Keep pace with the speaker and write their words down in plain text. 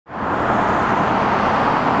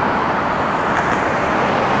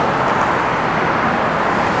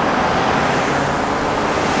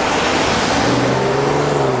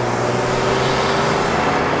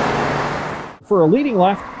For a leading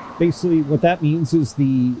left, basically what that means is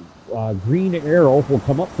the green arrow will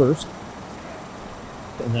come up first,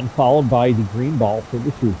 and then followed by the green ball for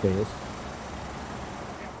the through phase.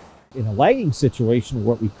 In a lagging situation,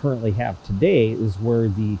 what we currently have today is where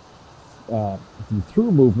the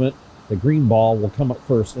through movement, the green ball will come up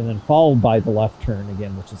first and then followed by the left turn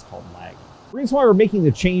again, which is called lag. The reason why we're making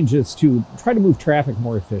the change is to try to move traffic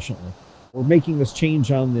more efficiently. We're making this change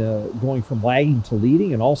on the going from lagging to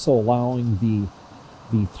leading, and also allowing the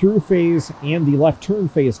through phase and the left turn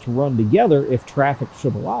phase to run together if traffic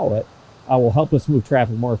should allow it. Will help us move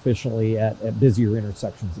traffic more efficiently at busier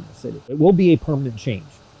intersections in the city. It will be a permanent change.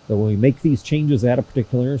 So when we make these changes at a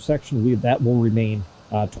particular intersection, that will remain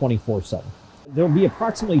 24/7. There will be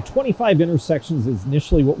approximately 25 intersections is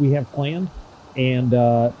initially what we have planned, and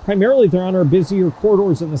primarily they're on our busier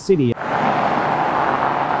corridors in the city.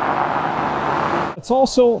 It's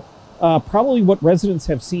also probably what residents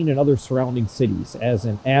have seen in other surrounding cities, as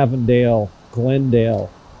in Avondale,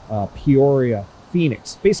 Glendale, Peoria,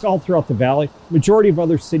 Phoenix, basically all throughout the valley. Majority of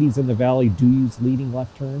other cities in the valley do use leading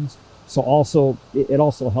left turns. So it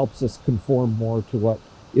also helps us conform more to what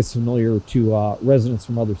is familiar to residents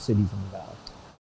from other cities in the valley.